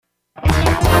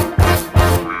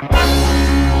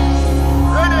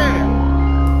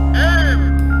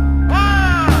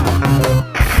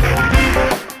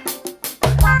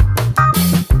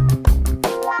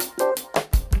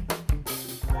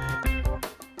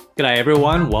G'day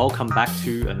everyone, welcome back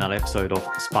to another episode of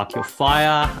Spark Your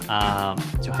Fire.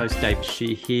 It's your host David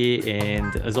Shi here,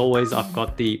 and as always, I've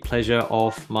got the pleasure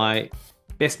of my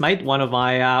best mate, one of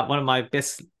my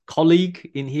best colleague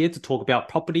in here to talk about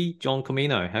property, John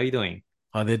Comino. How are you doing?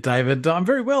 Hi there, David. I'm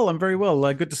very well. I'm very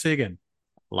well. Good to see you again.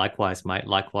 Likewise, mate.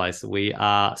 Likewise, we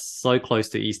are so close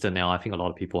to Easter now. I think a lot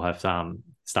of people have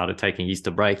started taking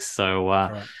Easter breaks, so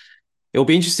All right. it'll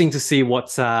be interesting to see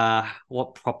what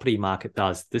property market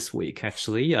does this week,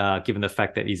 actually, given the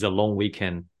fact that it's a long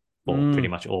weekend for pretty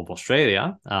Mm. much all of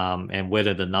Australia, and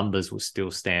whether the numbers will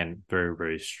still stand very,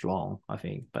 very strong, I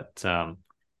think. But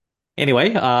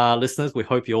anyway, listeners, we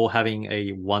hope you're all having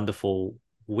a wonderful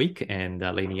week and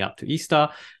leading up to Easter.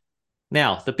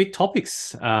 Now, the big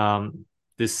topics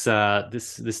this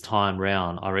time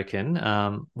round, I reckon,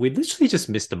 we literally just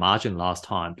missed the margin last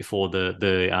time before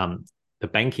the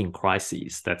banking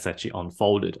crises that's actually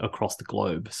unfolded across the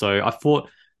globe. So I thought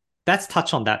let's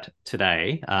touch on that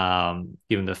today,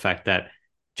 given the fact that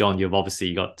John, you've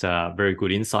obviously got very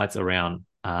good insights around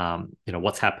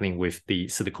what's happening with the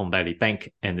Silicon Valley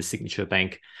Bank and the Signature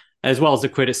Bank, as well as the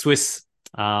Credit Suisse.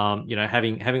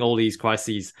 Having all these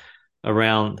crises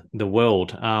around the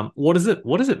world. What does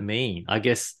it mean? I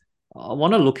guess I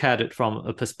want to look at it from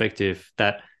a perspective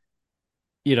that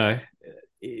you know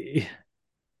the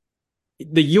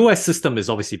US system is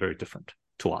obviously very different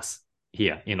to us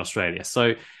here in Australia.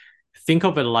 So think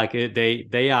of it like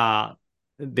they are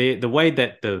the way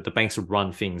that the banks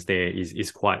run things there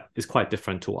is quite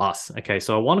different to us. Okay,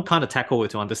 so I want to kind of tackle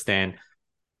it to understand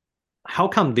how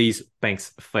come these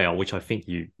banks fail, which I think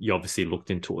you obviously looked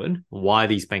into it, why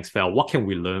these banks fail, what can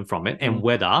we learn from it, and Mm.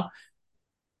 whether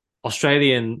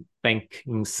Australian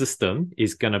banking system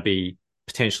is going to be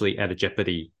potentially at a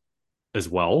jeopardy as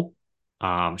well.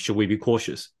 Should we be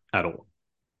cautious at all,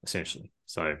 essentially?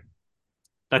 So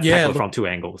let's Yeah. tackle it Look, from two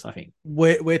angles, I think.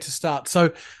 where to start?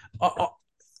 So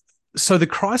the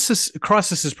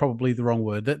crisis is probably the wrong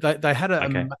word. They had a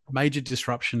Okay. major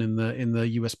disruption in the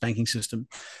US banking system,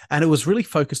 and it was really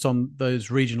focused on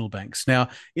those regional banks. Now,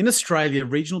 in Australia,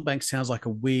 regional banks sounds like a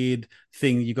weird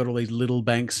thing. You've got all these little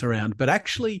banks around, but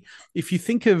actually, if you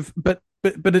think of but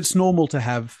it's normal to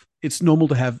have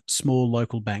small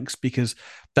local banks because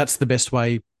that's the best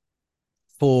way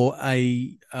for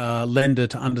a lender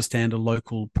to understand a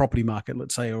local property market,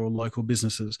 let's say, or local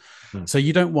businesses. Hmm. So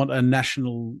you don't want a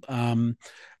national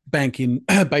bank in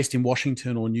based in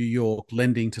Washington or New York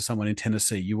lending to someone in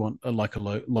Tennessee. You want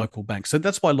local bank. So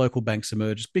that's why local banks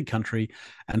emerge, big country,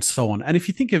 and so on. And if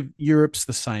you think of Europe's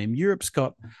the same. Europe's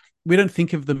got we don't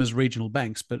think of them as regional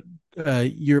banks, but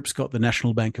Europe's got the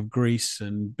National Bank of Greece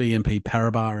and BNP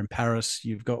Paribas in Paris.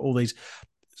 You've got all these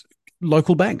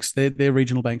local banks. They're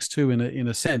regional banks too, in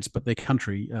a sense, but they're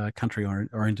country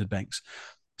oriented banks.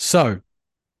 So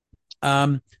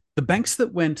the banks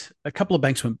that went, a couple of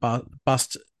banks went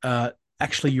bust.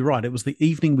 Actually, you're right. It was the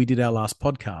evening we did our last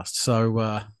podcast.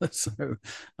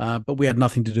 But we had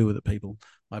nothing to do with it, people.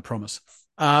 I promise.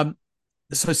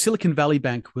 So Silicon Valley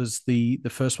Bank was the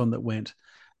first one that went,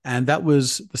 and that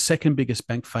was the second biggest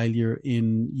bank failure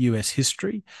in US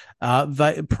history.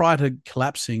 Prior to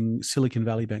collapsing, Silicon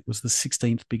Valley Bank was the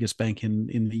 16th biggest bank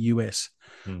in the US.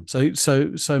 Hmm.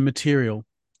 So material,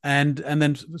 and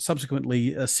then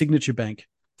subsequently, a Signature Bank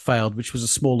failed, which was a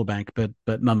smaller bank, but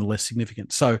nonetheless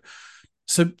significant. So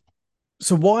so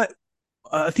why?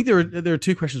 I think there are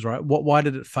two questions, right? Why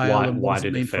did it fail, Why and what why does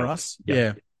it did it mean for fail? us?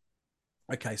 Yep.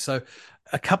 Yeah. Okay, so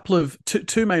a couple of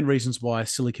two main reasons why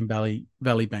Silicon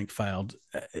Valley Bank failed.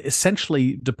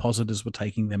 Essentially, depositors were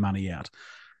taking their money out,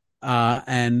 uh,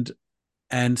 and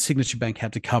and Signature Bank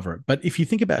had to cover it. But if you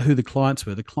think about who the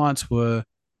clients were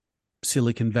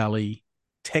Silicon Valley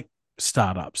tech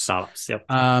startups. Startups. Yep.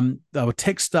 They were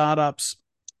tech startups,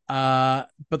 but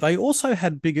they also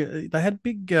had big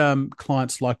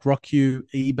clients like RockU,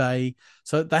 eBay.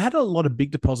 So they had a lot of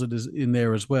big depositors in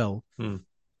there as well. Hmm.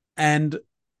 And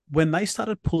when they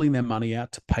started pulling their money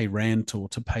out to pay rent or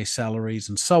to pay salaries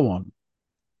and so on,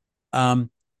 um,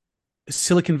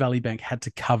 Silicon Valley Bank had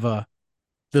to cover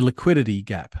the liquidity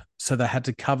gap. So they had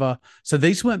to cover. So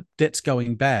these weren't debts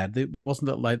going bad. It wasn't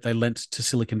that they lent to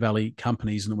Silicon Valley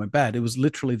companies and it went bad. It was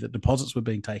literally that deposits were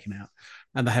being taken out,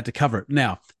 and they had to cover it.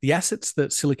 Now, the assets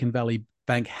that Silicon Valley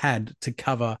Bank had to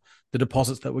cover the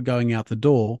deposits that were going out the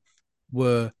door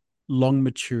were long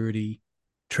maturity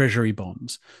treasury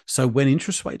bonds. So when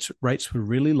interest rates were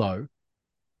really low,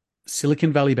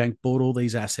 Silicon Valley Bank bought all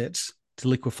these assets to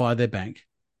liquefy their bank.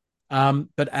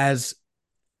 But as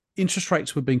interest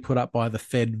rates were being put up by the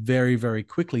Fed very, very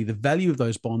quickly, the value of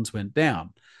those bonds went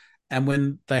down. And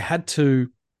when they had to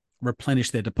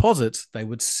replenish their deposits, they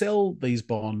would sell these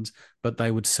bonds, but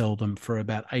they would sell them for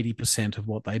about 80% of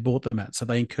what they bought them at. So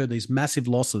they incurred these massive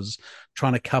losses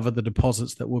trying to cover the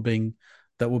deposits that were being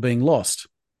lost.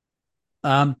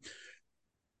 Um,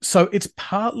 so it's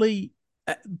partly,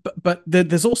 but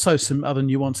there's also some other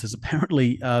nuances.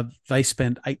 Apparently, they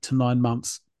spent 8 to 9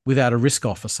 months without a risk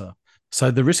officer. So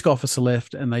the risk officer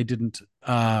left, and they didn't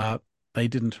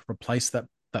replace that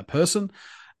person.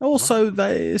 Also,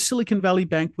 Right. the Silicon Valley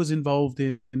Bank was involved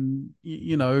in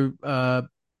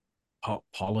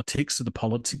politics, the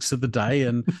politics of the day,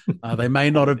 and they may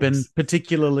not have been Politics.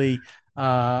 particularly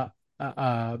uh,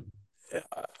 uh,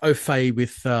 au fait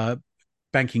with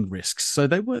banking risks. So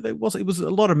it was a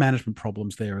lot of management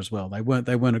problems there as well. They weren't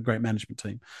a great management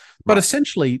team. But Right.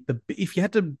 essentially, if you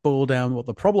had to boil down what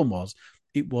the problem was,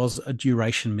 it was a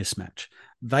duration mismatch.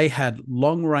 They had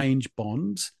long range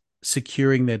bonds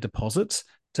securing their deposits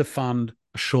to fund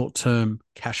a short term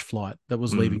cash flight that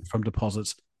was leaving Mm. from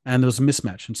deposits, and there was a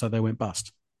mismatch, and so they went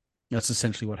bust. That's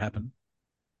essentially what happened.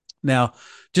 Now,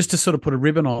 just to sort of put a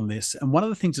ribbon on this, and one of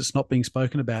the things that's not being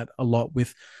spoken about a lot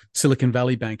with Silicon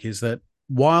Valley Bank is that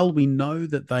while we know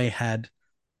that they had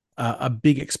a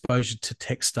big exposure to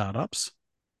tech startups,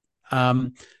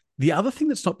 um, the other thing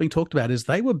that's not being talked about is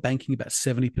they were banking about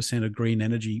 70% of green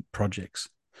energy projects.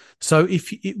 So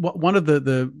one of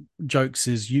the jokes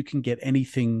is you can get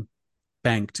anything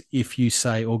banked if you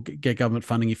say, or get government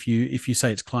funding if you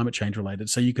say it's climate change related.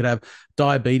 So you could have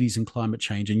diabetes and climate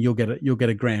change, and you'll get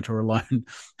a grant or a loan.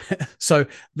 So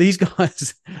these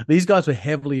guys were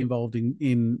heavily involved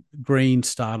in green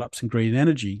startups and green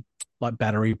energy, like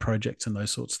battery projects and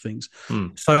those sorts of things.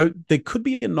 Mm. So there could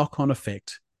be a knock on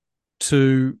effect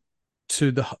to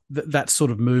that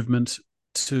sort of movement,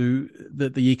 to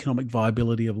the economic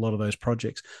viability of a lot of those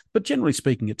projects. But generally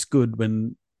speaking, it's good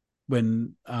when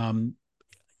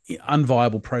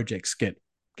unviable projects get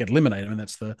eliminated. I mean,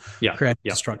 that's the Yeah. creative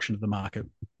Yeah. destruction of the market.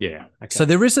 Yeah. So Okay.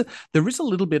 there is a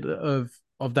little bit of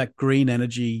that green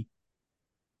energy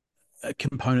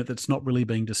component that's not really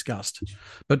being discussed.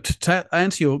 But to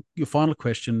answer your final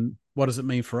question, what does it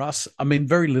mean for us? I mean,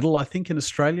 very little. I think in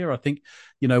Australia, I think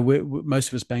most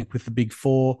of us bank with the big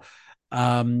four.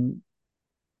 Um,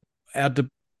 our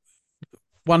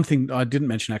One thing I didn't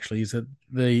mention actually is that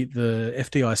the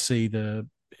FDIC, the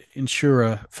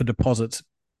insurer for deposits,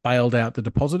 bailed out the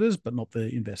depositors, but not the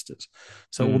investors.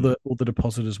 So all Mm. the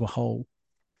depositors were whole.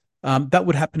 That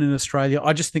would happen in Australia.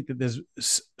 I just think that there's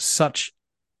such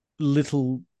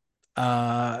little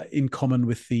in common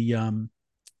with the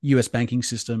US banking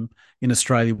system in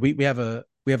Australia. We have a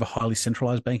highly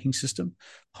centralized banking system,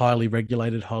 highly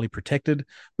regulated, highly protected,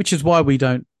 which is why we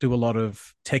don't do a lot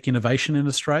of tech innovation in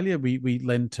Australia. We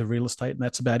lend to real estate, and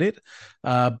that's about it.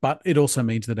 But it also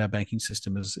means that our banking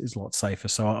system is a lot safer.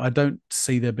 So I don't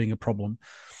see there being a problem.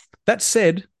 That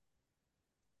said,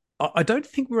 I don't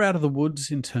think we're out of the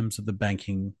woods in terms of the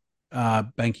banking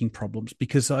problems,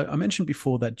 because I mentioned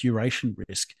before that duration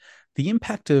risk, the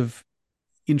impact of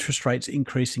interest rates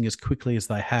increasing as quickly as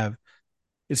they have,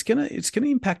 it's gonna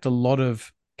impact a lot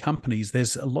of companies.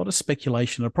 There's a lot of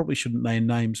speculation. I probably shouldn't name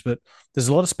names, but there's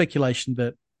a lot of speculation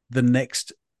that the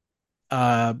next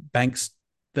banks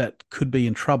that could be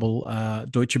in trouble are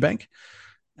Deutsche Bank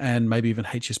and maybe even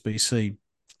HSBC.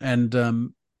 And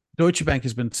Deutsche Bank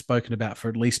has been spoken about for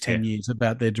at least Yeah. 10 years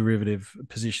about their derivative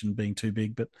position being too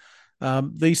big. But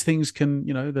these things can,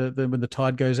 when the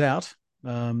tide goes out,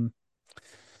 um,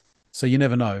 so you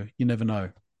never know. You never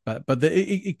know. But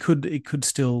it could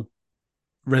still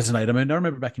resonate. I mean, I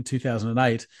remember back in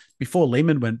 2008, before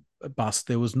Lehman went bust,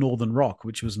 there was Northern Rock,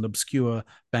 which was an obscure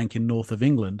bank in north of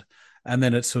England. And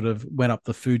then it sort of went up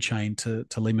the food chain to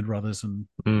Lehman Brothers Mm.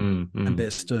 and Mm.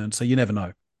 Bear Stearns. So you never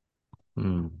know.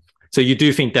 Mm. So you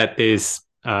do think that this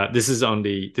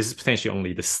is potentially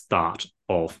only the start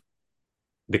of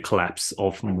the collapse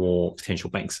of more potential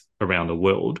banks around the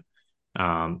world.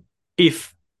 Um,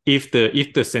 if if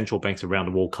the central banks around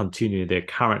the world continue their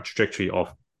current trajectory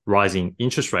of rising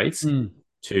interest rates Mm.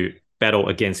 to battle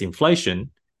against inflation,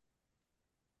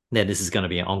 then this is going to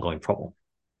be an ongoing problem.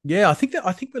 Yeah, I think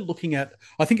we're looking at.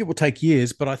 I think it will take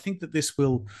years, but I think that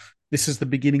this is the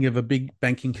beginning of a big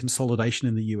banking consolidation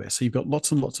in the US. So you've got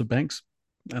lots and lots of banks,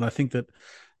 and I think that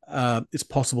it's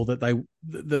possible that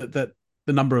that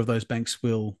the number of those banks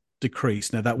will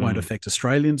decrease. Now that won't Mm. affect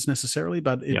Australians necessarily,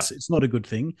 but Yeah. it's not a good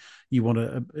thing. You want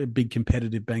a big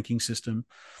competitive banking system.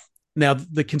 Now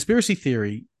the conspiracy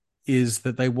theory is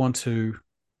that they want to.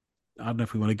 I don't know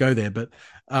if we want to go there, but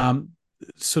um,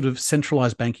 sort of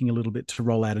centralized banking a little bit to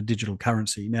roll out a digital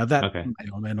currency. Now that Okay. may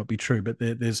or may not be true, but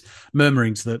there's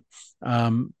murmurings that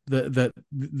that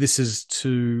this is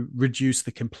to reduce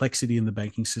the complexity in the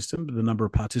banking system, the number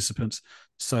of participants,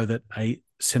 so that a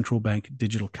central bank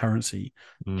digital currency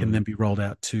can then Mm. be rolled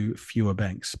out to fewer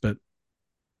banks. But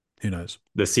who knows?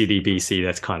 The CDBC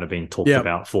that's kind of been talked Yeah,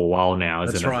 about for a while now,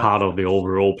 isn't that's it? right. Part of the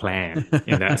overall plan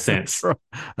in that That's sense. right.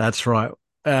 That's right.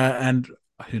 And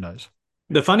who knows?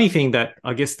 The funny thing that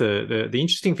I guess the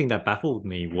interesting thing that baffled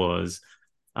me was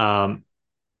um,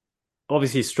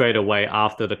 obviously straight away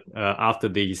after after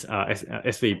these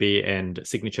SVB and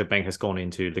Signature Bank has gone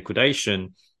into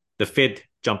liquidation, the Fed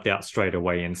jumped out straight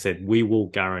away and said, "We will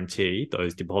guarantee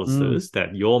those Mm. depositors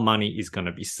that your money is going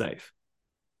to be safe."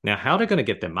 Now, how are they going to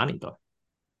get their money though?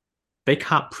 They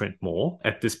can't print more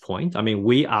at this point. I mean,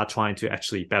 we are trying to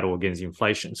actually battle against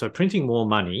inflation, so printing more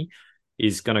money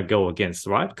is going to go against,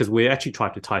 right? Because we actually try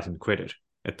to tighten credit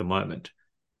at the moment.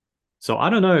 So I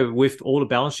don't know, with all the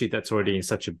balance sheet that's already in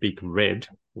such a big red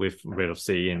with red of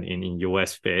C in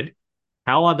US Fed,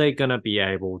 how are they going to be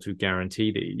able to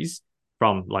guarantee these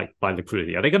from like by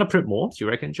liquidity? Are they going to print more, do you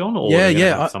reckon, John? Or are Yeah, they going to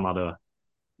yeah. have some other,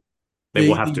 they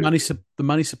will The have the to. money the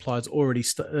money supply's already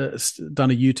done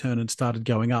a U-turn and started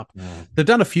going up. Mm, They've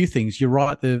done a few things. You're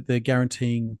right. They're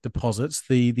guaranteeing deposits.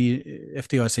 The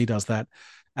FDIC does that,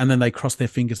 and then they cross their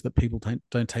fingers that people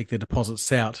don't take their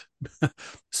deposits out.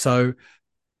 So,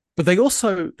 but they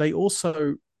also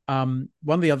one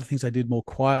of the other things they did more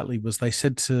quietly was they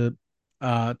said to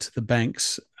the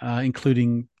banks,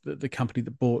 including the company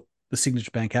that bought the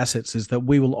Signature Bank assets, is that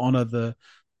we will honor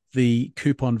the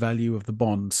coupon value of the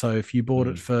bond. So if you bought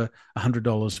it mm, for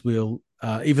 $100, we'll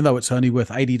even though it's only worth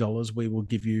 $80, we will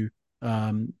give you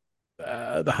the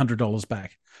 $100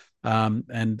 back.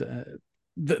 And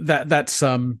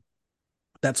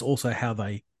that's also how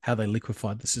they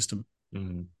liquefied the system.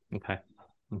 mm. Okay.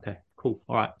 Okay. Cool.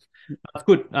 All right. That's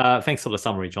good. Thanks for the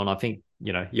summary, John. I think,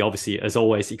 you obviously, as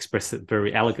always, express it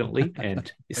very elegantly and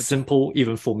it's It's simple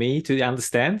even for me to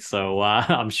understand. So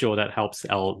I'm sure that helps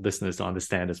our listeners to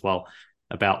understand as well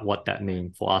about what that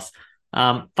means for us.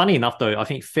 Funny enough, though, I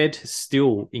think Fed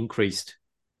still increased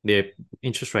their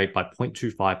interest rate by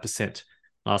 0.25%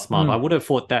 last month. I mm, would have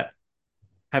thought that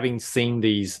having seen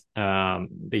these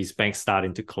banks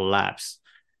starting to collapse,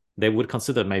 they would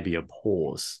consider maybe a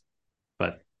pause,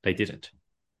 but they didn't.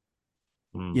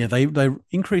 yeah, Mm, they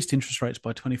increased interest rates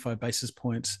by 25 basis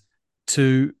points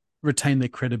to retain their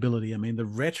credibility. I mean, the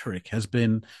rhetoric has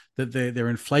been that they're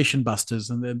inflation busters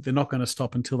and they're not going to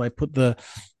stop until they put the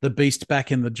beast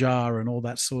back in the jar and all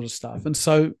that sort of stuff. And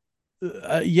so,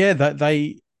 yeah, that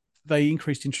they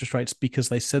increased interest rates because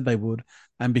they said they would,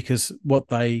 and because what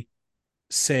they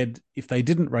said if they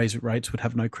didn't raise rates would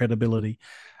have no credibility.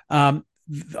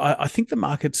 I think the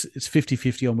market's it's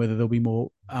 50-50 on whether there'll be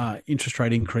more interest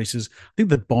rate increases. I think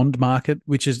the bond market,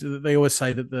 which is they always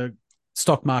say that the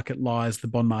stock market lies, the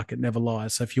bond market never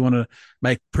lies. So if you want to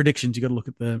make predictions, you got to look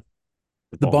at the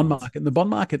the bond bonds. market. And the bond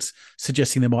market's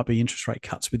suggesting there might be interest rate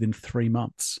cuts within 3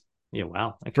 months. Yeah,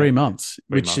 wow. Three Okay. months,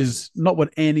 3 months. which is not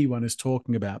what anyone is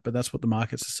talking about, but that's what the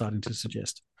markets are starting to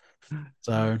suggest.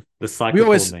 So The we cyclical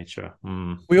always nature.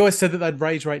 Mm, we always said that they'd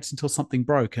raise rates until something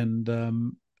broke, and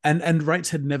rates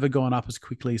had never gone up as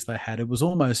quickly as they had. It was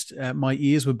almost my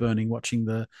ears were burning watching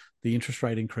the interest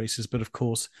rate increases. But of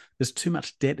course, there's too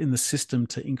much debt in the system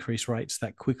to increase rates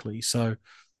that quickly. So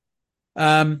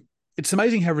it's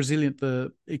amazing how resilient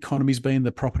the economy's been,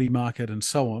 the property market, and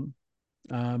so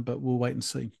on. But we'll wait and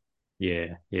see.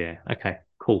 yeah, yeah. Okay,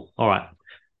 cool. All right.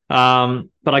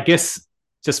 But I guess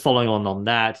just following on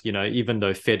that, even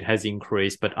though Fed has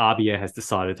increased, but RBA has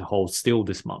decided to hold still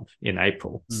this month in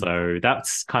April. Mm. So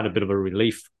that's kind of a bit of a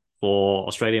relief for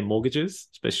Australian mortgages,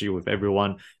 especially with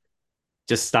everyone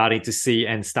just starting to see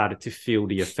and started to feel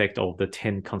the effect of the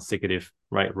 10 consecutive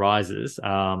rate rises.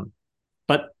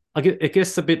 But I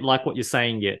guess a bit like what you're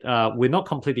saying yet, we're not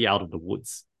completely out of the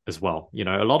woods as well.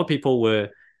 A lot of people were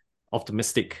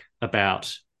optimistic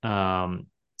about, are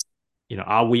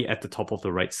we at the top of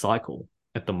the rate cycle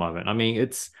at the moment? I mean,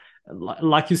 it's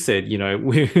like you said,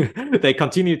 they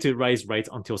continue to raise rates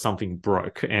until something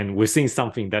broke, and we're seeing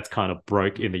something that's kind of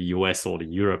broke in the US or the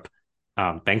Europe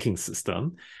banking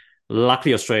system.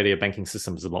 Luckily, Australia banking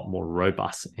system is a lot more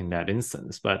robust in that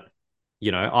instance, but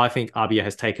I think RBA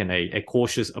has taken a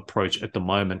cautious approach at the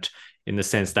moment in the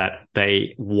sense that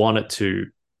they wanted to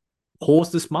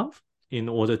pause this month in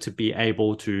order to be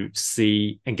able to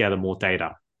see and gather more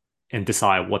data and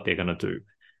decide what they're going to do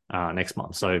next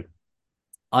month. So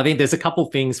I think there's a couple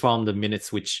of things from the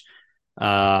minutes which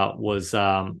was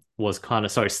kind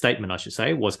of, sorry, statement I should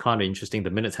say, was kind of interesting. The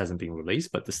minutes hasn't been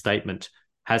released, but the statement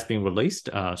has been released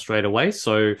straight away.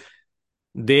 So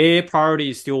their priority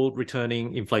is still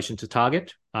returning inflation to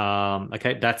target.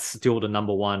 Okay, that's still the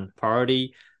number one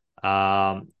priority.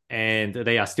 And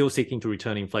they are still seeking to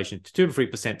return inflation to 2 to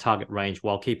 3% target range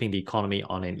while keeping the economy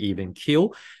on an even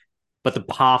keel. But the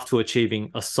path to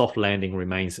achieving a soft landing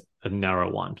remains a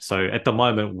narrow one. So at the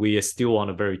moment, we are still on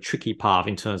a very tricky path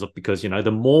in terms of, because,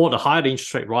 the higher the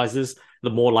interest rate rises, the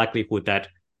more likelihood that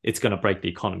it's going to break the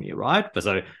economy, right? But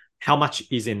so how much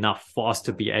is enough for us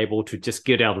to be able to just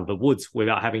get out of the woods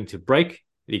without having to break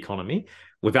the economy,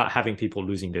 without having people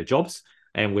losing their jobs,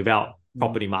 and without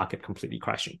property market completely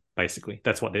crashing? Basically,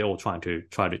 that's what they're all trying to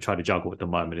juggle at the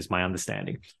moment, is my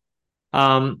understanding.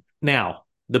 Now,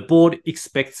 the board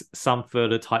expects some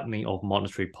further tightening of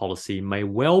monetary policy may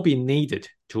well be needed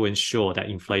to ensure that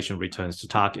inflation returns to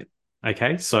target.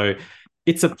 Okay, so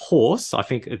it's a pause. I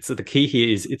think it's the key here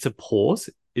is it's a pause.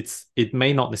 It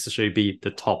may not necessarily be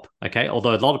the top. Okay,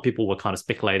 although a lot of people were kind of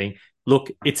speculating,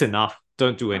 look, it's enough.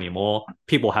 Don't do any more.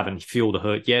 People haven't feel the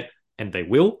hurt yet, and they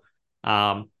will.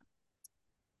 But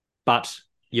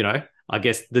I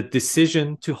guess the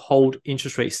decision to hold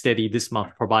interest rates steady this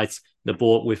month provides the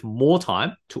board with more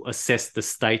time to assess the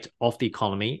state of the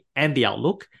economy and the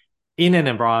outlook in an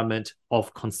environment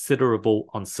of considerable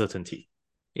uncertainty,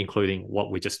 including what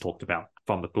we just talked about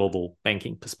from the global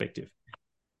banking perspective.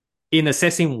 In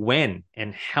assessing when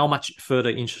and how much further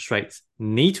interest rates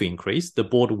need to increase, the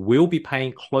board will be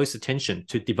paying close attention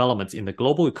to developments in the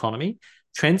global economy,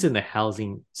 trends in the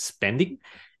housing spending,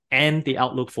 and the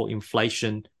outlook for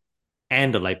inflation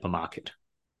and the labor market.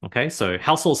 Okay, so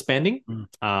household spending,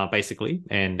 basically,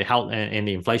 and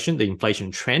the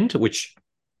inflation trend, which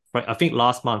I think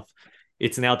last month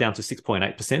it's now down to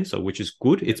 6.8%, so which is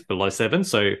good. It's below 7%.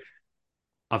 So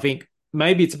I think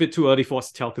maybe it's a bit too early for us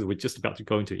to tell because we're just about to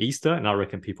go into Easter, and I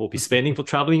reckon people will be spending for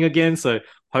traveling again. So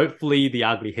hopefully the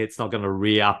ugly head's not going to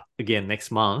re-up again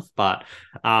next month. But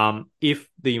if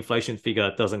the inflation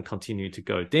figure doesn't continue to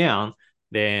go down,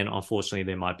 then unfortunately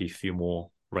there might be a few more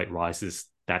rate rises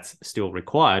that's still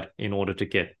required in order to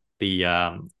get the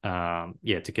to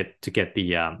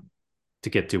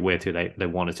get to where they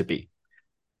want it to be.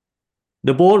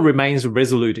 The board remains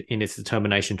resolute in its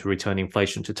determination to return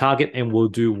inflation to target and will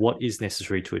do what is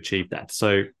necessary to achieve that.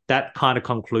 So that kind of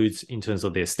concludes in terms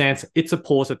of their stance. It's a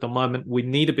pause at the moment. We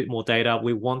need a bit more data.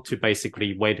 We want to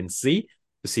basically wait and see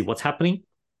to see what's happening.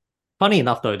 Funny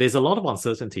enough, though, there's a lot of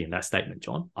uncertainty in that statement,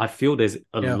 John. I feel there's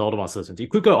a lot of uncertainty.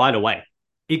 It could go either way.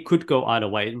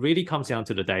 It really comes down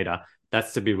to the data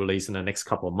that's to be released in the next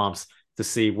couple of months to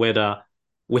see whether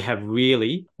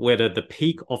the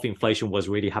peak of inflation was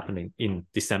really happening in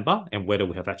December and whether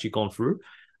we have actually gone through,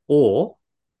 or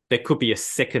there could be a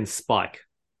second spike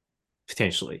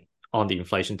potentially on the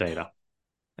inflation data.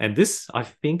 And this, I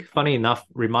think, funny enough,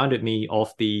 reminded me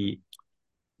of the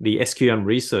SQM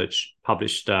research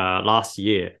published last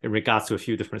year in regards to a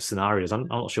few different scenarios. I'm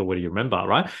not sure whether you remember,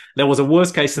 right? There was a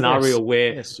worst case scenario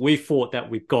where we thought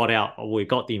that we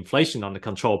got the inflation under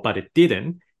control, but it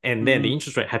didn't. And then the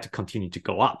interest rate had to continue to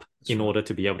go up in order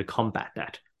to be able to combat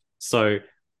that. So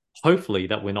hopefully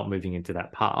that we're not moving into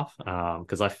that path,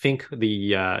 because I think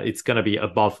it's going to be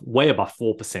way above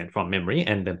 4% from memory,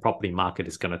 and then property market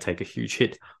is going to take a huge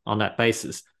hit on that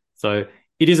basis. So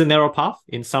it is a narrow path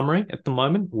in summary at the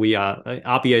moment.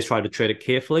 RBA is trying to tread it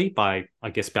carefully by,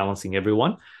 I guess, balancing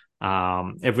everyone's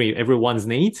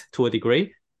needs to a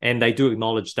degree. And they do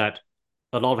acknowledge that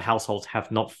a lot of households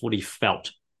have not fully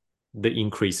felt the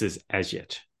increases as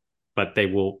yet. But there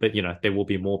will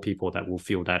be more people that will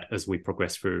feel that as we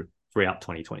progress throughout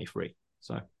 2023.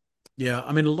 So yeah,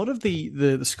 I mean, a lot of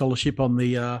the scholarship on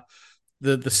the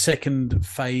second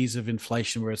phase of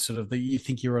inflation, where it's sort of you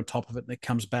think you're on top of it and it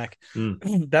comes back.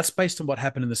 That's based on what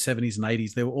happened in the 70s and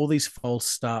 80s. There were all these false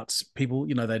starts. People,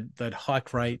 they'd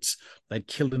hike rates, they'd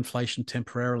kill inflation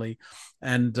temporarily,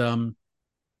 and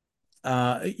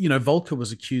Volcker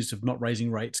was accused of not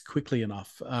raising rates quickly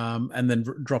enough, and then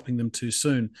dropping them too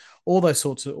soon. All those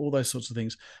sorts of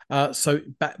things. So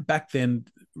back then,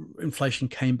 inflation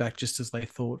came back just as they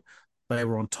thought they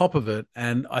were on top of it,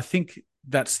 and I think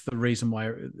that's the reason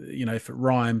why, if it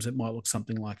rhymes, it might look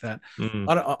something like that.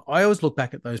 I always look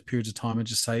back at those periods of time and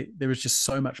just say there is just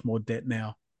so much more debt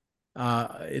now.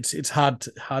 It's hard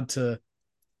to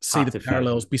see the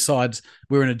parallels. Besides,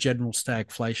 we're in a general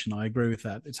stagflation. I agree with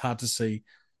that. It's hard to see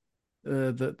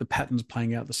the patterns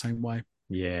playing out the same way.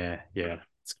 Yeah,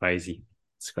 it's crazy.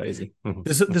 It's crazy.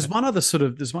 There's Okay. one other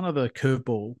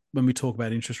curveball when we talk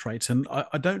about interest rates, and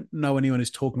I don't know anyone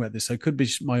who's talking about this, so it could be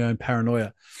my own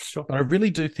paranoia, Sure. but I really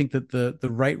do think that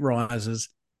the rate rises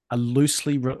are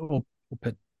loosely or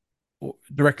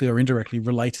directly or indirectly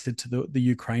related to the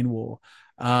Ukraine war.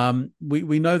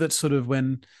 We know that sort of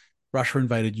when Russia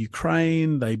invaded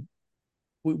Ukraine,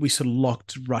 we sort of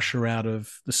locked Russia out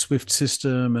of the SWIFT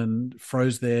system and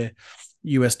froze their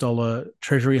US dollar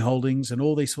treasury holdings and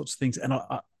all these sorts of things. And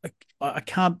I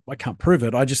can't prove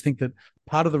it. I just think that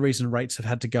part of the reason rates have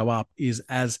had to go up is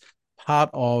as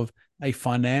part of a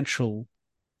financial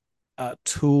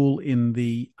tool in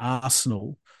the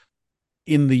arsenal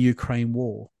in the Ukraine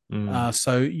war.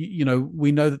 Mm,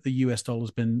 We know that the US dollar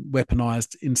has been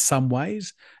weaponized in some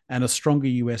ways, and a stronger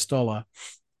US dollar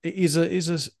is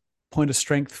a point of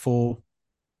strength for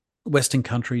Western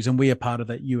countries, and we are part of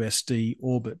that USD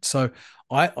orbit. So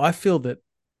I feel that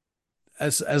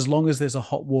as long as there's a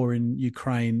hot war in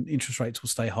Ukraine, interest rates will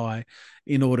stay high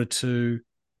in order to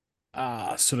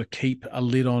sort of keep a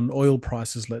lid on oil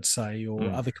prices, let's say, or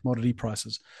mm, other commodity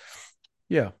prices.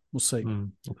 Yeah, we'll see.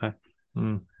 okay.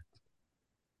 Mm,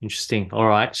 interesting. All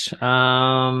right.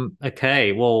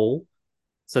 Okay. Well,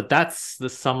 so that's the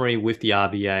summary with the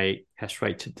RBA cash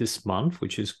rate this month,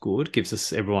 which is good. Gives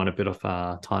us everyone a bit of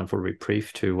time for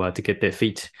reprieve to get their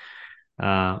feet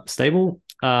stable.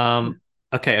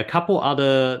 Okay, a couple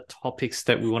other topics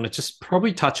that we want to just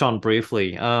probably touch on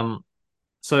briefly.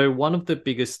 So one of the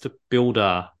biggest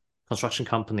builder construction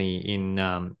company in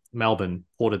Melbourne,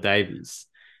 Porter Davies,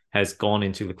 has gone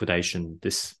into liquidation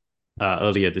this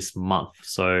earlier this month.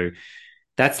 So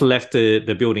that's left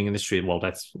the building industry. Well,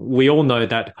 that's we all know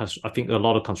that I think a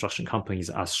lot of construction companies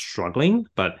are struggling,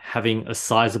 but having a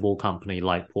sizable company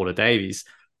like Porter Davies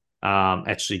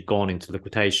actually gone into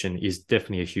liquidation is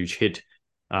definitely a huge hit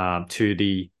to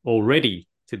the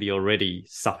already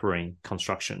suffering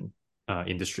construction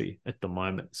industry at the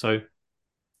moment. So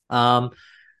um,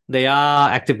 they are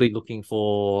actively looking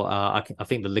for. I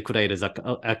think the liquidators are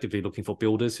actively looking for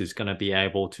builders who's going to be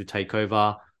able to take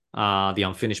over the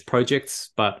unfinished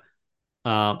projects. But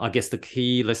I guess the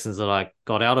key lessons that I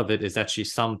got out of it is actually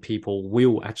some people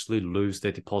will actually lose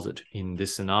their deposit in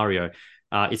this scenario.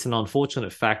 It's an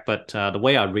unfortunate fact, but the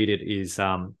way I read it is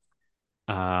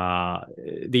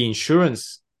the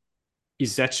insurance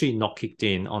is actually not kicked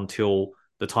in until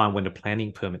the time when the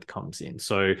planning permit comes in.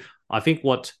 So I think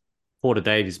what Porter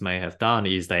Davies may have done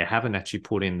is they haven't actually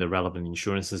put in the relevant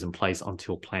insurances in place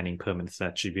until planning permits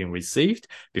actually being received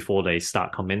before they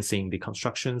start commencing the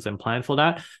constructions and plan for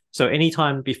that. So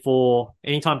anytime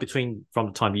between from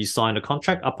the time you sign a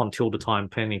contract up until the time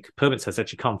planning permits has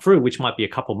actually come through, which might be a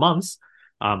couple months,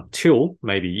 till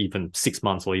maybe even 6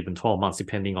 months or even 12 months,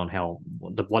 depending on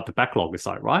what the backlog is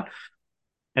like, right?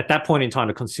 At that point in time,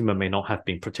 the consumer may not have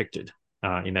been protected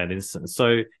in that instance.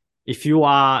 So if you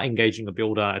are engaging a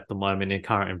builder at the moment in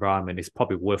current environment, it's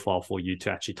probably worthwhile for you to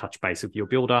actually touch base with your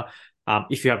builder.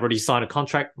 If you have already signed a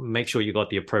contract, make sure you got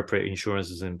the appropriate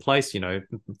insurances in place.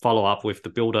 Follow up with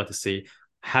the builder to see,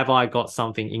 have I got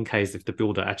something in case if the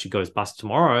builder actually goes bust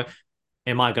tomorrow?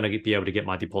 Am I going to be able to get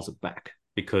my deposit back?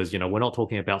 Because we're not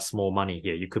talking about small money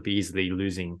here. You could be easily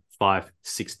losing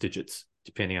 5-6 digits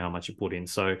depending on how much you put in.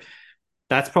 So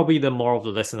that's probably the moral of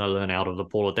the lesson I learned out of the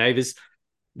Porter Davis.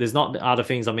 There's not other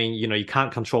things. I mean, you can't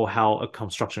control how a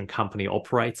construction company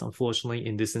operates, unfortunately,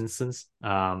 in this instance.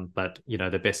 But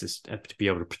the best is to be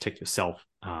able to protect yourself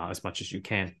as much as you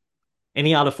can.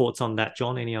 Any other thoughts on that,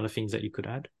 John? Any other things that you could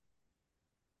add?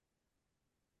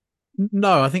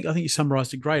 No, I think you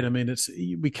summarized it great. I mean,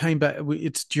 we came back.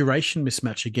 It's duration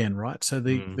mismatch again, right? So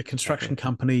the Exactly. construction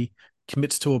company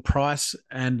commits to a price,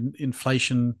 and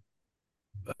inflation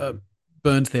uh,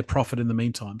 burns their profit in the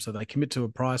meantime. So they commit to a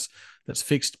price that's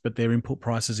fixed, but their input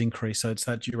prices increase. So it's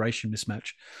that duration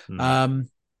mismatch, Mm. um,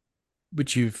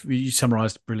 which you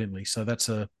summarized brilliantly. So that's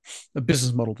a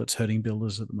business model that's hurting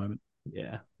builders at the moment.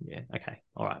 Yeah. Yeah. Okay.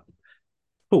 All right.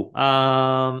 Cool.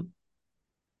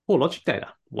 Logic data,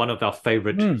 one of our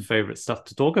Mm. favorite stuff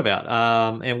to talk about.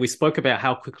 And we spoke about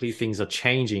how quickly things are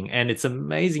changing, and it's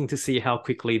amazing to see how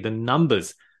quickly the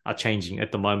numbers are changing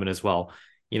at the moment as well.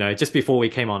 Just before we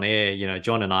came on air,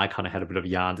 John and I kind of had a bit of a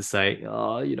yarn to say,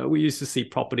 oh, we used to see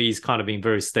properties kind of being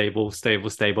very stable, stable,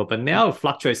 stable, but now it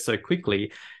fluctuates so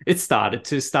quickly. It started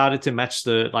to match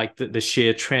the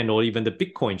share trend or even the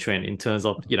Bitcoin trend in terms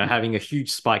of having a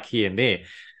huge spike here and there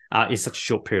in such a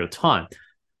short period of time.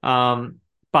 Um,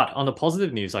 but on the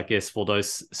positive news, I guess, for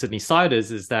those Sydney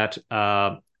siders is that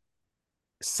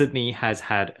Sydney has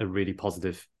had a really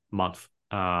positive month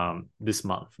this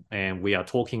month. And we are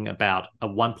talking about a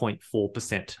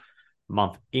 1.4%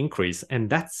 month increase. And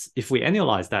that's, if we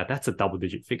annualize that, that's a double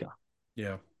digit figure.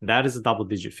 Yeah. That is a double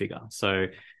digit figure. So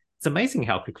it's amazing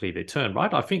how quickly they turn,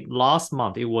 right? I think last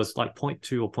month it was like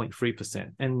 0.2 or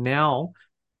 0.3%. And now,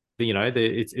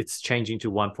 it's changing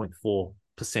to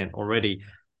 1.4% already.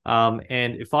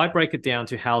 And if I break it down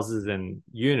to houses and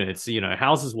units,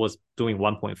 houses was doing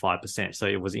 1.5%. So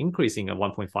it was increasing at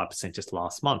 1.5% just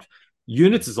last month.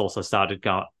 Units has also started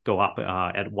go up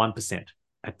at 1%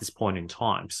 at this point in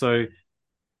time. So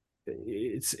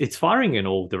it's firing in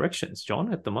all directions,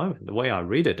 John, at the moment, the way I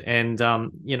read it. And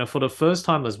for the first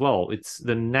time as well, it's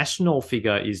the national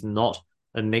figure is not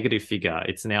a negative figure.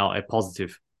 It's now a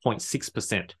positive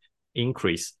 0.6%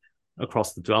 increase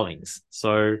across the dwellings.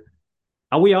 So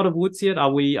are we out of woods yet?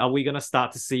 Are we going to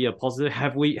start to see a positive?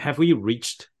 Have we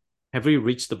reached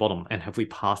the bottom, and have we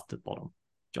passed the bottom,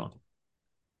 John?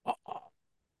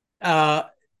 Uh,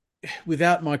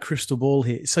 Without my crystal ball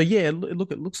here. So yeah,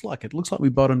 look, it looks like we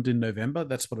bottomed in November.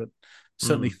 That's what it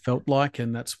certainly felt like,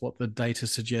 and that's what the data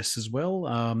suggests as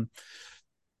well.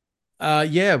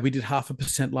 Yeah, we did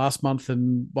 0.5% last month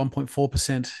and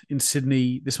 1.4% in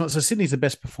Sydney this month. So Sydney's the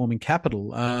best performing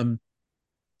capital, and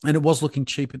it was looking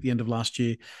cheap at the end of last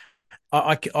year.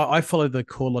 I follow the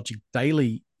CoreLogic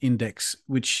Daily Index,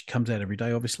 which comes out every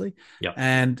day, obviously, Yep.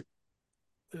 and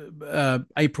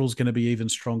April's going to be even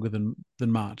stronger than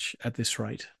March at this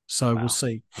rate. So Wow. we'll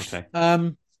see. Okay.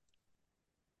 I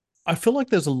feel like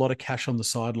there's a lot of cash on the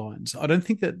sidelines. I don't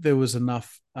think that there was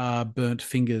enough burnt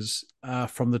fingers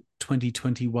from the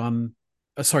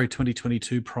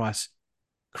 2022 price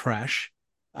crash.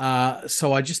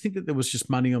 So I just think that there was just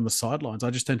money on the sidelines. I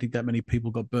just don't think that many people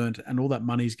got burnt, and all that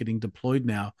money is getting deployed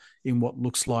now in what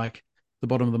looks like the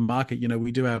bottom of the market.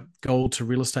 We do our gold to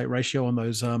real estate ratio on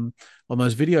those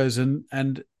videos,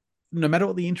 and no matter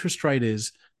what the interest rate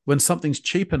is, when something's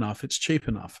cheap enough, it's cheap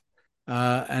enough.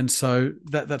 And so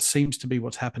that seems to be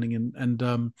what's happening, and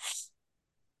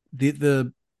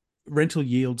the rental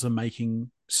yields are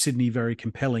making Sydney very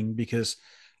compelling, because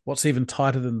what's even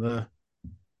tighter than the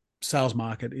sales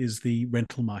market is the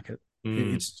rental market.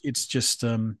 It's just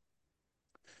the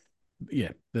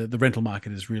rental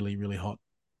market is really, really hot.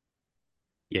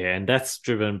 Yeah, and that's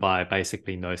driven by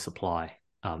basically no supply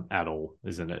at all,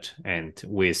 isn't it? And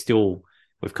we're still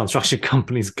with construction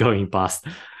companies going bust,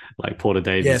 like Porter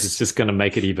Davis. It's Yes. just going to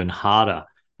make it even harder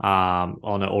on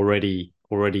an already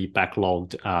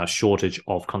backlogged shortage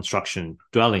of construction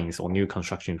dwellings or new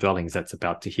construction dwellings that's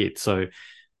about to hit. So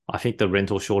I think the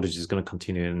rental shortage is going to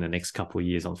continue in the next couple of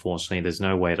years. Unfortunately, there's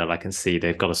no way that I can see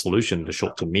they've got a solution in the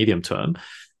short to medium term.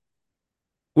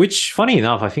 Which, funny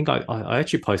enough, I think I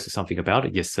actually posted something about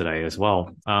it yesterday as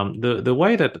well. The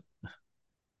way that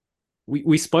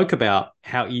we spoke about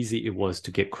how easy it was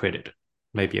to get credit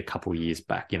maybe a couple of years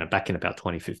back, back in about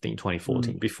 2015,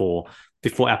 2014, before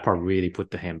APRA really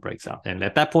put the handbrakes up. And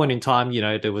at that point in time,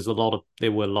 there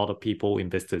were a lot of people,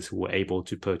 investors, who were able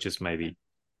to purchase maybe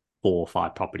 4 or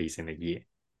 5 properties in a year.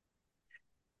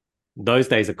 Those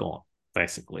days are gone,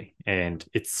 basically. And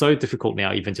it's so difficult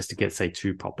now even just to get, say,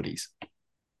 2 properties.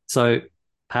 So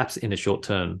perhaps in the short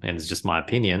term, and it's just my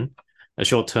opinion, a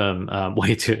short-term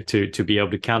way to be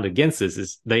able to counter against this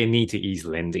is they need to ease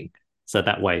lending. So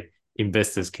that way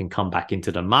investors can come back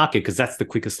into the market, because that's the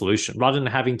quickest solution. Rather than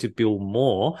having to build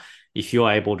more, if you're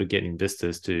able to get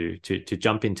investors to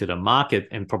jump into the market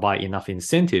and provide enough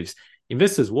incentives,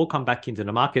 investors will come back into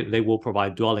the market. They will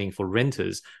provide dwelling for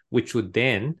renters, which would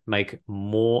then make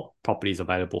more properties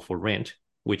available for rent,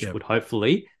 which would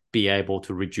hopefully be able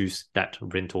to reduce that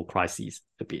rental crisis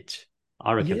a bit.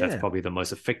 I reckon that's probably the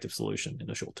most effective solution in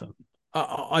the short term.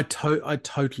 I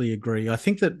totally agree. I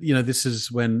think that this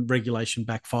is when regulation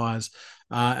backfires,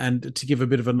 and to give a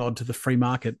bit of a nod to the free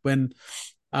market, when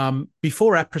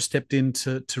before APRA stepped in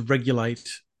to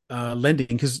regulate lending,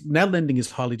 because now lending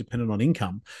is highly dependent on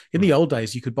income. In the old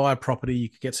days, you could buy a property, you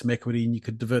could get some equity, and you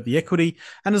could divert the equity,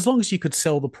 and as long as you could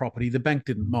sell the property, the bank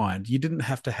didn't mind. You didn't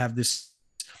have to have this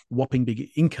whopping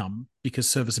big income, because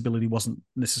serviceability wasn't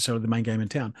necessarily the main game in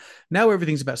town. Now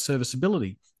everything's about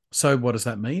serviceability. So what does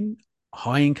that mean?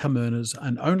 High income earners,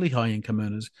 and only high income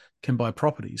earners, can buy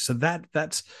properties. So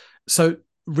that's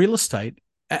real estate,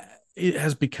 it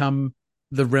has become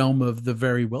the realm of the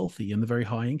very wealthy and the very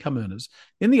high income earners.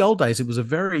 In the old days, it was a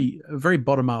very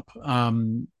bottom up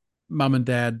mum and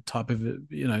dad type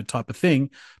of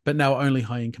thing, but now only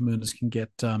high income earners can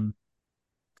get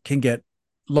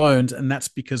loans, and that's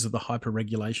because of the hyper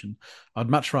regulation. I'd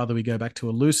much rather we go back to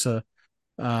a looser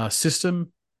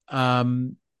system,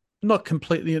 not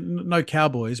completely, no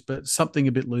cowboys, but something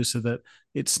a bit looser, that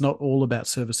it's not all about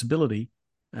serviceability,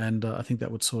 and I think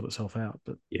that would sort itself out.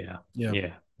 But Yeah.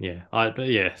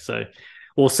 Yeah. So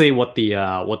we'll see what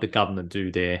the government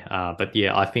do there. But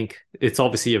yeah, I think it's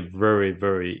obviously a very,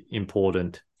 very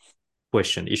important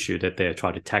issue that they're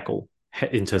trying to tackle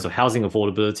in terms Yeah. of housing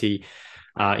affordability,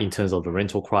 in terms of the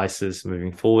rental crisis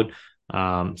moving forward.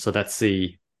 So let's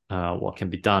see what can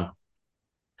be done.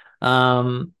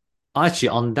 Um, Actually,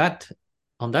 on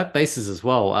that basis as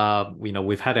well,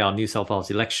 we've had our New South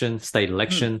Wales election, state Hmm.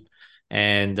 election,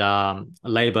 and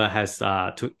Labor has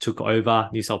took over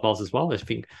New South Wales as well. I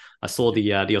think I saw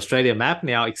the Australia map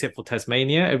now, except for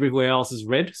Tasmania, everywhere else is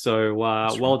red. So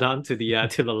That's well right. done to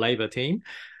the Labor team.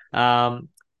 Um,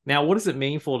 Now, what does it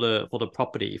mean for the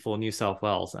property for New South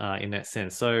Wales in that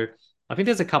sense? So I think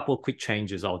there's a couple of quick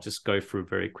changes I'll just go through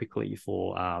very quickly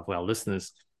for our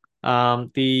listeners.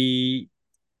 The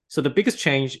So the biggest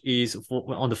change is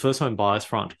on the first home buyers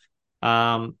front.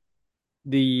 Um,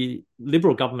 the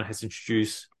Liberal government has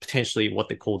introduced potentially what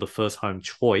they call the first home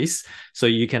choice. So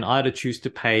you can either choose to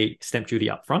pay stamp duty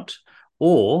upfront,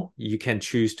 or you can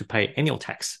choose to pay annual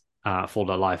tax for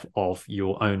the life of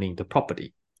you owning the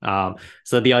property.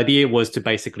 So the idea was to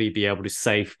basically be able to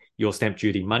save your stamp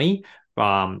duty money,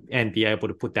 and be able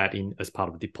to put that in as part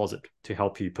of a deposit to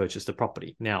help you purchase the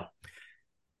property. Now,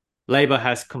 Labor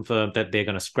has confirmed that they're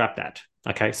going to scrap that.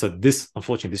 Okay, so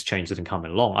unfortunately, this change didn't come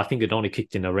along. I think it only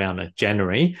kicked in around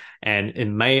January, and it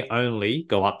may only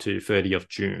go up to 30th of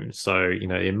June. So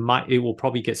it will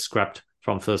probably get scrapped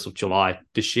from 1st of July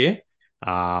this year.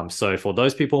 So for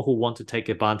those people who want to take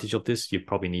advantage of this, you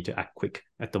probably need to act quick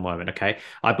at the moment. Okay,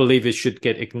 I believe it should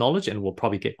get acknowledged and will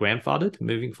probably get grandfathered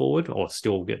moving forward, or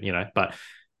still get but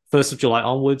 1st of July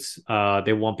onwards,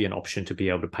 there won't be an option to be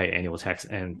able to pay annual tax,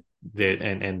 and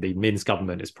the Min's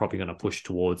government is probably going to push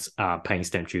towards paying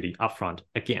stamp duty upfront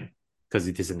again, because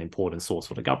it is an important source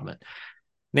for the government.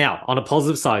 Now, on a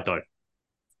positive side, though,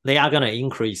 they are going to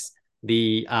increase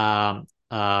the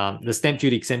stamp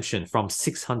duty exemption from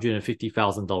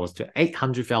 $650,000 to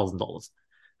 $800,000.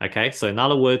 Okay, so in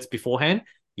other words, beforehand,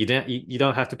 you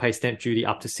don't have to pay stamp duty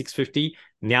up to 650.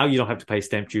 Now you don't have to pay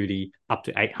stamp duty up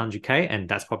to 800K, and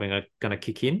that's probably going to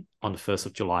kick in on the 1st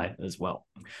of July as well.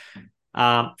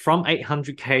 From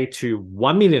 800K to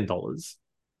 $1 million,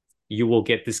 you will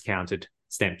get discounted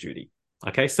stamp duty.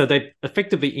 Okay, so they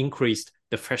effectively increased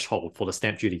the threshold for the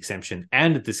stamp duty exemption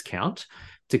and the discount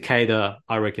to cater,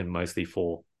 I reckon, mostly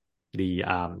for the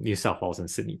New South Wales and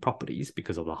Sydney properties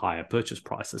because of the higher purchase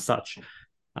price as such.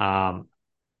 Um,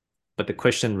 but the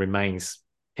question remains,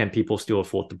 can people still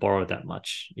afford to borrow that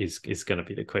much is going to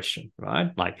be the question,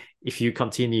 right? Like, if you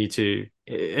continue to,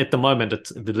 at the moment,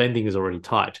 the lending is already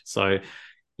tight. So,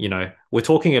 we're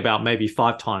talking about maybe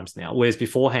 5 times now, whereas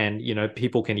beforehand,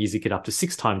 people can easily get up to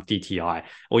 6 times DTI,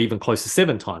 or even close to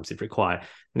 7 times if required.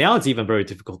 Now it's even very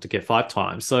difficult to get 5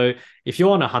 times. So if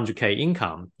you're on 100K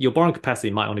income, your borrowing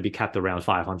capacity might only be capped around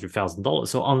 $500,000.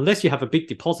 So unless you have a big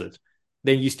deposit,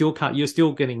 then you're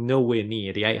still getting nowhere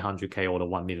near the 800K or the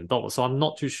 $1 million. So I'm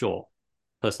not too sure,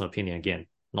 personal opinion again,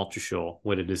 not too sure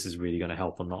whether this is really going to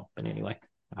help or not. But anyway,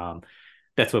 um,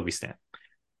 that's where we stand.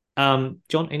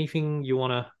 John, anything you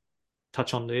want to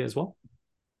touch on there as well?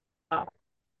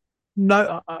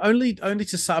 No, only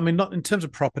to say. I mean, not in terms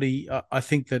of property. I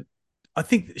think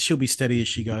she'll be steady as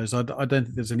she goes. I don't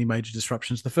think there's any major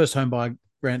disruptions. The first home buyer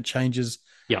grant changes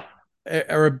Yeah.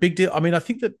 are a big deal. I mean, I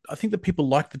think that people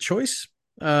like the choice,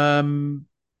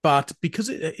 but because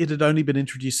it had only been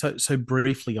introduced so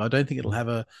briefly, I don't think it'll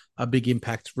have a big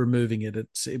impact removing it.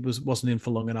 Wasn't in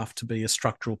for long enough to be a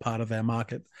structural part of our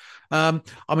market. I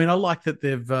mean, I like that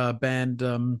they've banned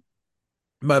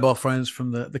mobile phones from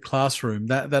the classroom.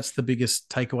 That's the biggest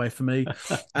takeaway for me.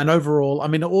 And overall, I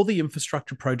mean, all the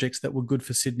infrastructure projects that were good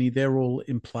for Sydney, they're all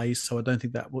in place. So I don't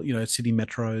think that will, city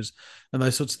metros and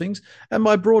those sorts of things. And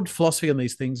my broad philosophy on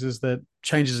these things is that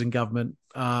changes in government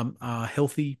are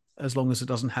healthy as long as it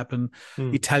doesn't happen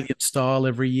Hmm. Italian style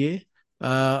every year.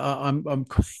 I'm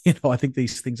I think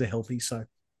these things are healthy. So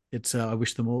it's I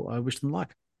wish them all. I wish them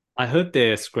luck. I heard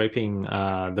they're scraping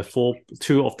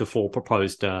two of the four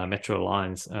proposed metro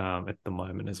lines at the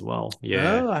moment as well.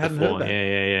 Yeah, Oh, I the hadn't heard four.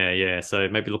 that. Yeah. So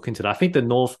maybe look into that. I think the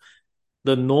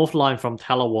north line from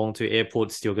Tallawong to airport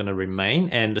is still going to remain,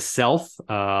 and the south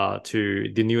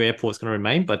to the new airport is going to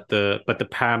remain, but the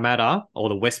Parramatta or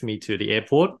the Westmead to the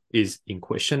airport is in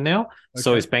question now.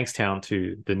 So Okay. is Bankstown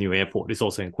to the new airport is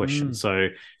also in question. Mm, So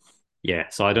yeah,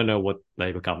 so I don't know what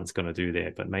Labor government's going to do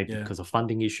there, but maybe yeah. because of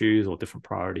funding issues or different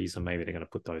priorities, and maybe they're going to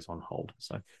put those on hold.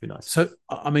 So who knows? So,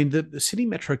 I mean, the City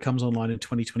Metro comes online in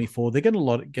 2024. They're going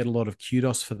to get a lot of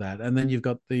kudos for that. And then you've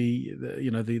got the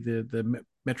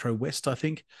Metro West, I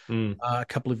think, Mm, a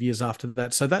couple of years after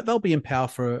that. So that they'll be in power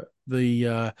for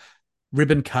the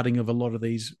ribbon cutting of a lot of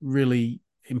these really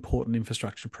important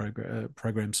infrastructure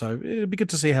programs. So it'll be good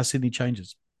to see how Sydney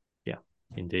changes. Yeah,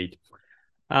 indeed.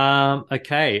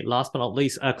 Okay, last but not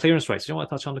least, clearance rates. Do you want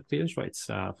to touch on the clearance rates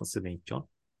for Sydney, John?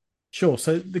 Sure.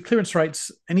 So the clearance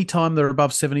rates, anytime they're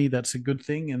above 70, that's a good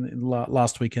thing. And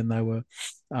last weekend they were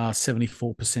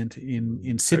 74% in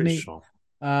Very Sydney. strong.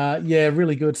 Yeah,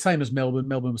 really good. Same as Melbourne.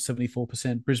 Melbourne was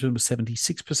 74%. Brisbane was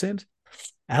 76%.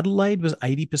 Adelaide was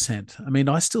 80%. I mean,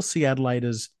 I still see Adelaide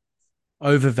as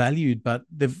overvalued, but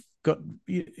they're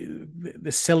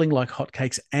selling like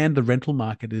hotcakes, and the rental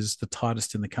market is the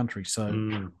tightest in the country.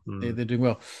 So they're doing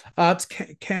well. It's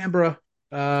Canberra.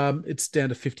 It's down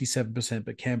to 57%,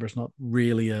 but Canberra's not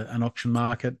really an auction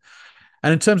market.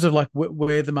 And in terms of like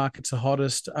where the markets are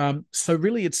hottest, so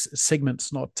really it's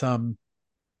segments, not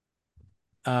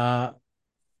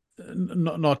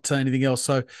anything else.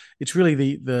 So it's really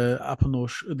the upper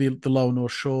north, the lower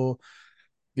north shore,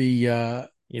 the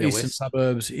Inner eastern West.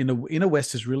 suburbs. Inner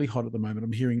west is really hot at the moment.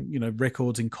 I'm hearing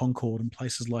records in Concord and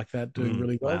places like that doing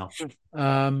really well.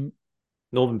 Wow. Um,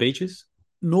 Northern Beaches.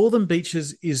 Northern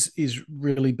Beaches is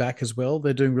really back as well.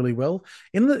 They're doing really well.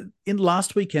 In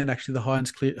last weekend, actually, the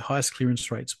highest clearance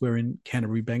rates were in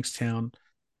Canterbury, Bankstown,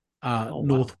 Oh, wow. Okay.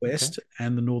 Northwest,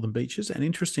 and the Northern Beaches. And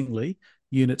interestingly,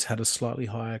 units had a slightly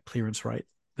higher clearance rate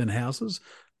than houses.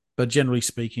 But generally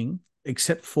speaking,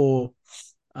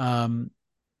 um,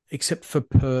 except for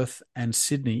Perth and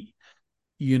Sydney,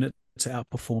 units are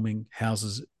outperforming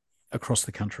houses across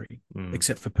the country,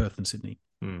 except for Perth and Sydney.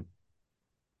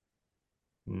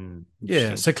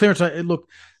 Yeah. So clearance, look,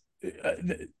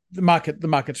 the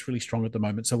market's really strong at the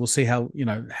moment. So we'll see how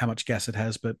much gas it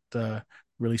has, but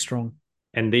really strong.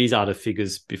 And these are the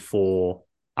figures before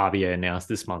RBA announced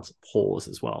this month's pause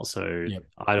as well. So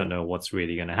I don't know what's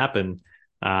really going to happen.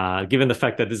 Given the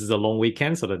fact that this is a long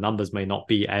weekend, so the numbers may not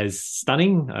be as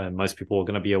stunning. Most people are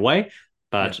going to be away,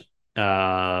 but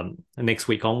next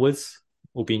week onwards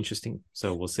will be interesting.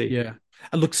 So we'll see. Yeah.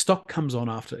 And look, stock comes on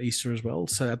after Easter as well.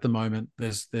 So at the moment,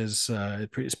 it's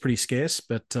pretty scarce,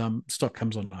 but stock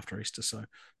comes on after Easter. So it'll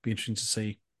be interesting to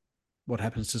see what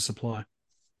happens to supply.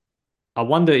 I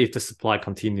wonder if the supply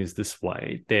continues this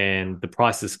way, then the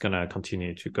price is going to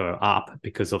continue to go up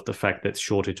because of the fact that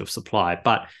shortage of supply.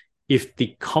 But if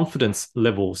the confidence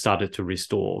level started to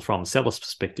restore from sellers'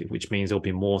 perspective, which means there'll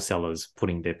be more sellers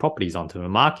putting their properties onto the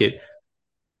market,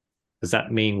 does that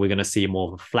mean we're going to see more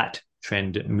of a flat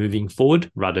trend moving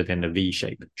forward rather than a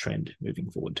V-shaped trend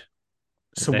moving forward?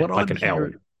 So what I'm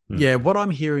hearing, what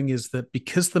I'm hearing is that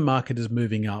because the market is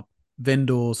moving up,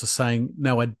 vendors are saying,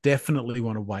 no, I definitely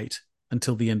want to wait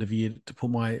until the end of the year to put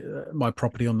my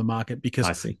property on the market,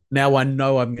 because now I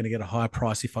know I'm going to get a higher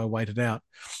price if I wait it out.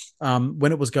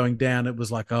 When it was going down, it was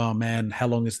like, oh man, how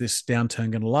long is this downturn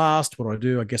going to last? What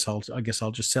do? I guess I'll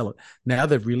just sell it. Now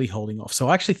they're really holding off. So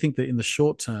I actually think that in the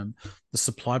short term, the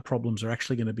supply problems are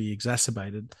actually going to be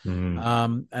exacerbated. And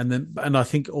I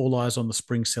think all eyes on the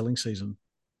spring selling season.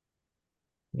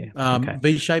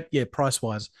 V shape, price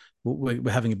wise,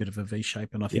 we're having a bit of a V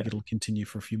shape, and I think it'll continue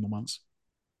for a few more months.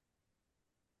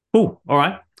 Cool. All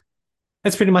right.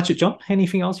 That's pretty much it, John.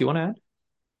 Anything else you want to add?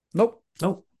 Nope.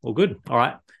 All good. All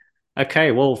right.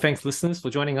 Okay. Well, thanks, listeners, for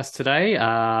joining us today.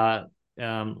 Like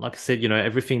I said,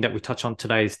 everything that we touch on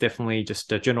today is definitely just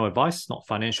general advice, not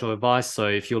financial advice. So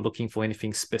if you're looking for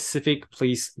anything specific,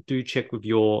 please do check with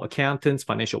your accountants,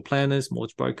 financial planners,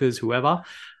 mortgage brokers, whoever.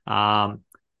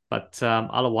 But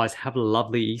otherwise, have a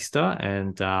lovely Easter,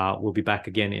 and we'll be back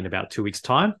again in about 2 weeks'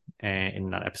 time in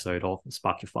that episode of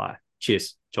Spark Your Fire.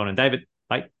 Cheers, John and David.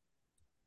 Bye.